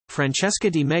Francesca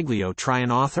Di Meglio,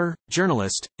 an author,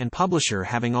 journalist, and publisher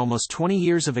having almost 20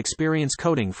 years of experience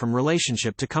coding from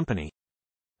relationship to company.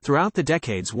 Throughout the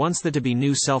decades once the to-be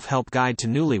new self-help guide to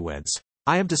newlyweds,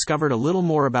 I have discovered a little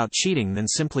more about cheating than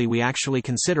simply we actually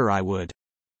consider I would.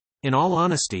 In all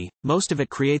honesty, most of it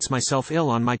creates myself ill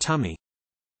on my tummy.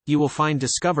 You will find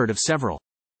discovered of several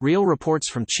real reports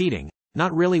from cheating,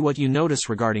 not really what you notice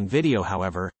regarding video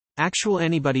however, actual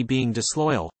anybody being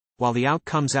disloyal. While the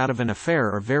outcomes out of an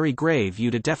affair are very grave you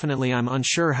to definitely I'm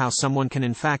unsure how someone can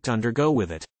in fact undergo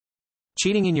with it.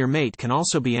 Cheating in your mate can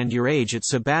also be end your age it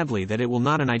so badly that it will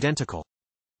not an identical.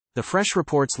 The fresh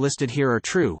reports listed here are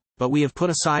true, but we have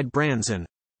put aside brands and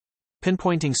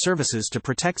pinpointing services to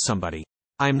protect somebody.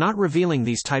 I am not revealing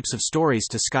these types of stories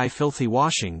to sky filthy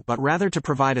washing but rather to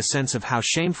provide a sense of how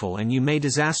shameful and you may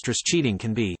disastrous cheating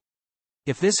can be.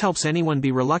 If this helps anyone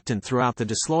be reluctant throughout the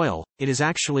disloyal, it is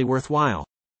actually worthwhile.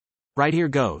 Right here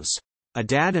goes. A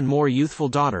dad and more youthful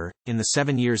daughter, in the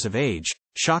 7 years of age,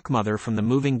 shock mother from the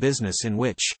moving business in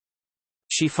which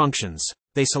she functions.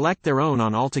 They select their own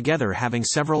on altogether having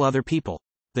several other people.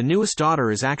 The newest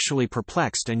daughter is actually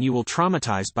perplexed and you will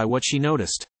traumatized by what she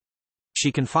noticed.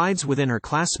 She confides within her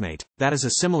classmate, that is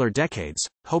a similar decades,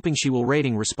 hoping she will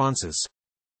rating responses.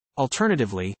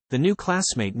 Alternatively, the new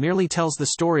classmate merely tells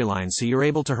the storyline so you're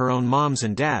able to her own moms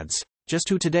and dads, just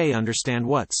who today understand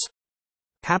what's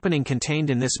happening contained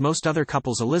in this most other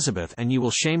couples Elizabeth and you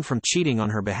will shame from cheating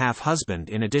on her behalf husband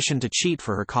in addition to cheat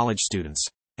for her college students,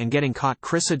 and getting caught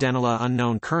Chris Adenala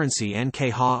unknown currency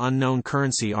NK Ha unknown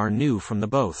currency are new from the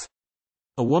both.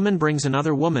 A woman brings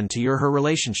another woman to your her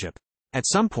relationship. At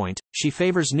some point, she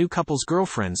favors new couple's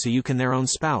girlfriend so you can their own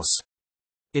spouse.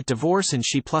 It divorce and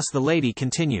she plus the lady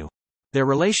continue their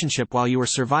relationship while you are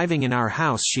surviving in our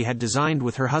house she had designed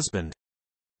with her husband.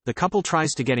 The couple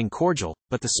tries to getting cordial,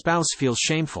 but the spouse feels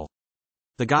shameful.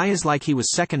 The guy is like he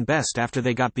was second best after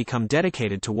they got become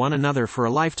dedicated to one another for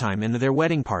a lifetime in their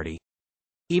wedding party.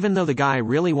 Even though the guy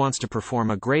really wants to perform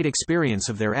a great experience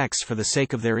of their ex for the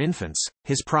sake of their infants,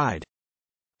 his pride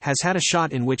has had a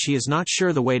shot in which he is not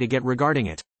sure the way to get regarding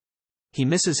it. He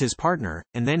misses his partner,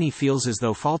 and then he feels as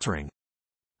though faltering.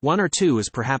 One or two is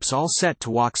perhaps all set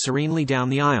to walk serenely down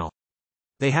the aisle.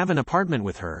 They have an apartment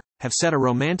with her, have set a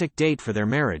romantic date for their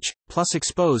marriage, plus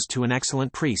exposed to an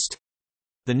excellent priest.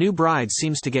 The new bride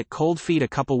seems to get cold feet a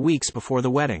couple weeks before the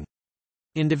wedding.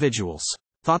 Individuals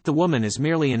thought the woman is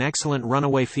merely an excellent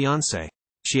runaway fiancé.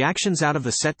 She actions out of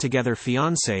the set together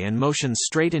fiancé and motions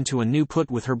straight into a new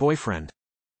put with her boyfriend.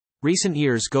 Recent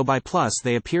years go by plus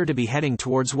they appear to be heading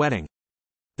towards wedding.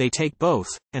 They take both,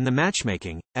 and the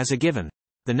matchmaking, as a given.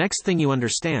 The next thing you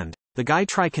understand, the guy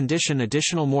try condition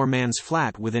additional more man's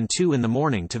flat within 2 in the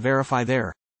morning to verify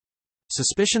their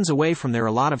suspicions away from their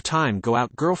a lot of time go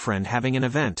out girlfriend having an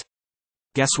event.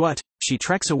 Guess what? She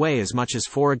treks away as much as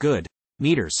 4 good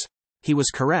meters. He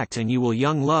was correct and you will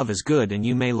young love is good and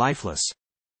you may lifeless.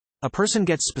 A person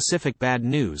gets specific bad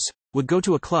news, would go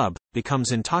to a club,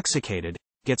 becomes intoxicated,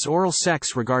 gets oral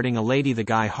sex regarding a lady the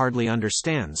guy hardly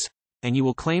understands, and you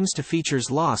will claims to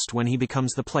features lost when he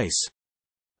becomes the place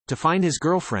to find his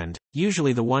girlfriend,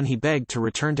 usually the one he begged to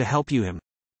return to help you him.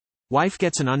 Wife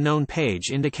gets an unknown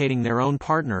page indicating their own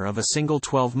partner of a single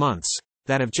 12 months,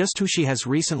 that of just who she has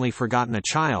recently forgotten a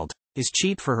child, is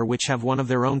cheat for her which have one of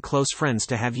their own close friends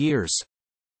to have years.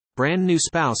 Brand new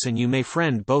spouse and you may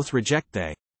friend both reject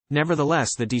they.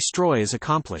 Nevertheless the destroy is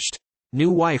accomplished.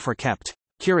 New wife are kept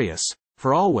curious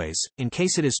for always, in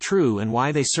case it is true and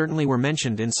why they certainly were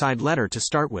mentioned inside letter to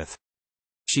start with.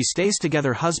 She stays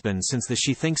together husband since the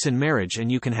she thinks in marriage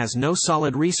and you can has no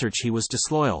solid research he was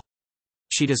disloyal.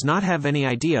 She does not have any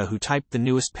idea who typed the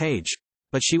newest page,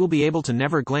 but she will be able to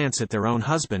never glance at their own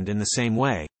husband in the same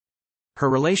way. Her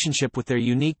relationship with their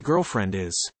unique girlfriend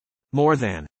is more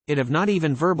than it of not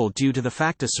even verbal due to the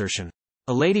fact assertion.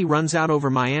 A lady runs out over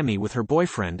Miami with her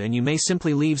boyfriend and you may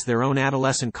simply leaves their own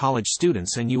adolescent college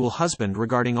students and you will husband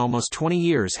regarding almost 20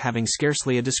 years having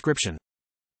scarcely a description.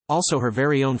 Also her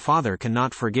very own father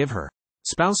cannot forgive her.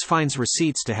 Spouse finds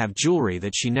receipts to have jewelry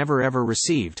that she never ever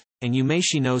received, and you may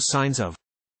she knows signs of.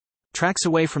 Tracks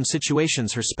away from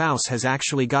situations her spouse has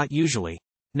actually got usually.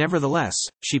 Nevertheless,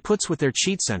 she puts with their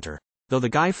cheat center, though the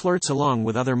guy flirts along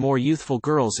with other more youthful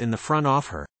girls in the front of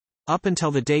her, up until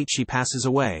the date she passes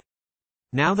away.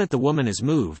 Now that the woman is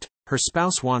moved, her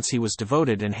spouse wants he was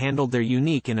devoted and handled their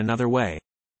unique in another way.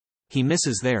 He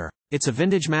misses there. It's a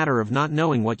vintage matter of not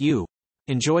knowing what you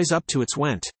enjoys up to its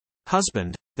went.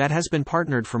 Husband, that has been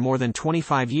partnered for more than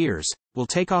 25 years, will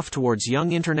take off towards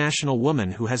young international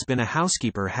woman who has been a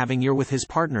housekeeper having year with his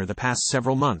partner the past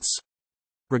several months.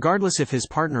 Regardless if his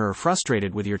partner are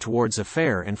frustrated with your towards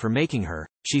affair and for making her,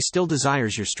 she still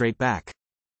desires your straight back.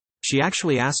 She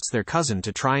actually asks their cousin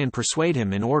to try and persuade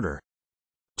him in order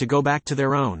to go back to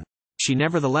their own. She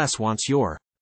nevertheless wants your